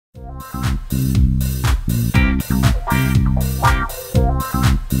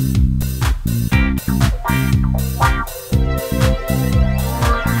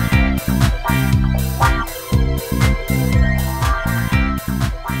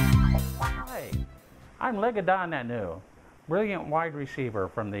I'm Legadon Nanu, brilliant wide receiver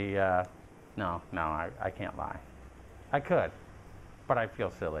from the, no, I can't lie. I could, but I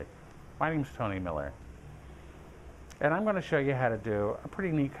feel silly. My name's Tony Miller. And I'm going to show you how to do a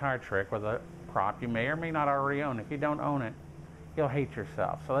pretty neat card trick with a prop you may or may not already own. If you don't own it, you'll hate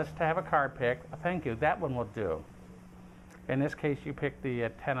yourself. So let's have a card pick. Thank you, that one will do. In this case, you pick the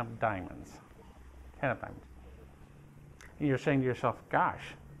 10 of diamonds. 10 of diamonds. And you're saying to yourself, gosh,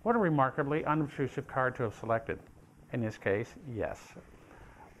 what a remarkably unobtrusive card to have selected. In this case, yes.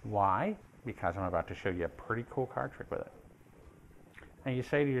 Why? Because I'm about to show you a pretty cool card trick with it. And you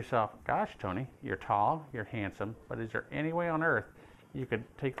say to yourself, gosh, Tony, you're tall, you're handsome, but is there any way on earth you could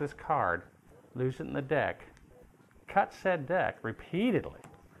take this card, lose it in the deck, cut said deck repeatedly,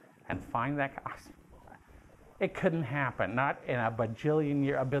 and find that card? It couldn't happen, not in a bajillion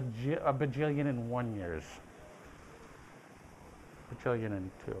years, a bajillion in 1 years.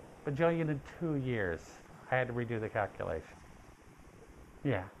 Bajillion in 2 years. I had to redo the calculation.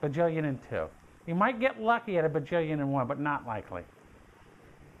 Yeah, bajillion in 2. You might get lucky at a bajillion in 1, but not likely.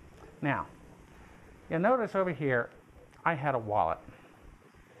 Now, you'll notice over here, I had a wallet.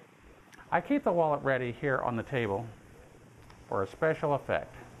 I keep the wallet ready here on the table for a special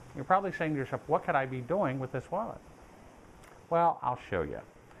effect. You're probably saying to yourself, what could I be doing with this wallet? Well, I'll show you.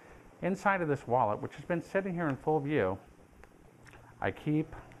 Inside of this wallet, which has been sitting here in full view, I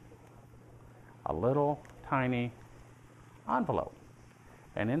keep a little tiny envelope.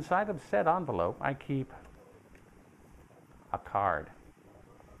 And inside of said envelope, I keep a card.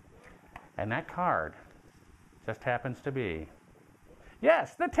 And that card just happens to be,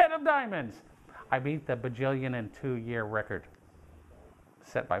 yes, the 10 of diamonds. I beat the bajillion and 2 year record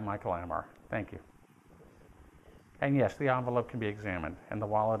set by Michael Amar. Thank you. And yes, the envelope can be examined. And the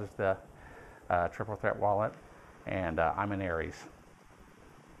wallet is the Triple Threat wallet. And I'm an Aries.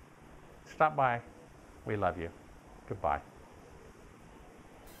 Stop by. We love you. Goodbye.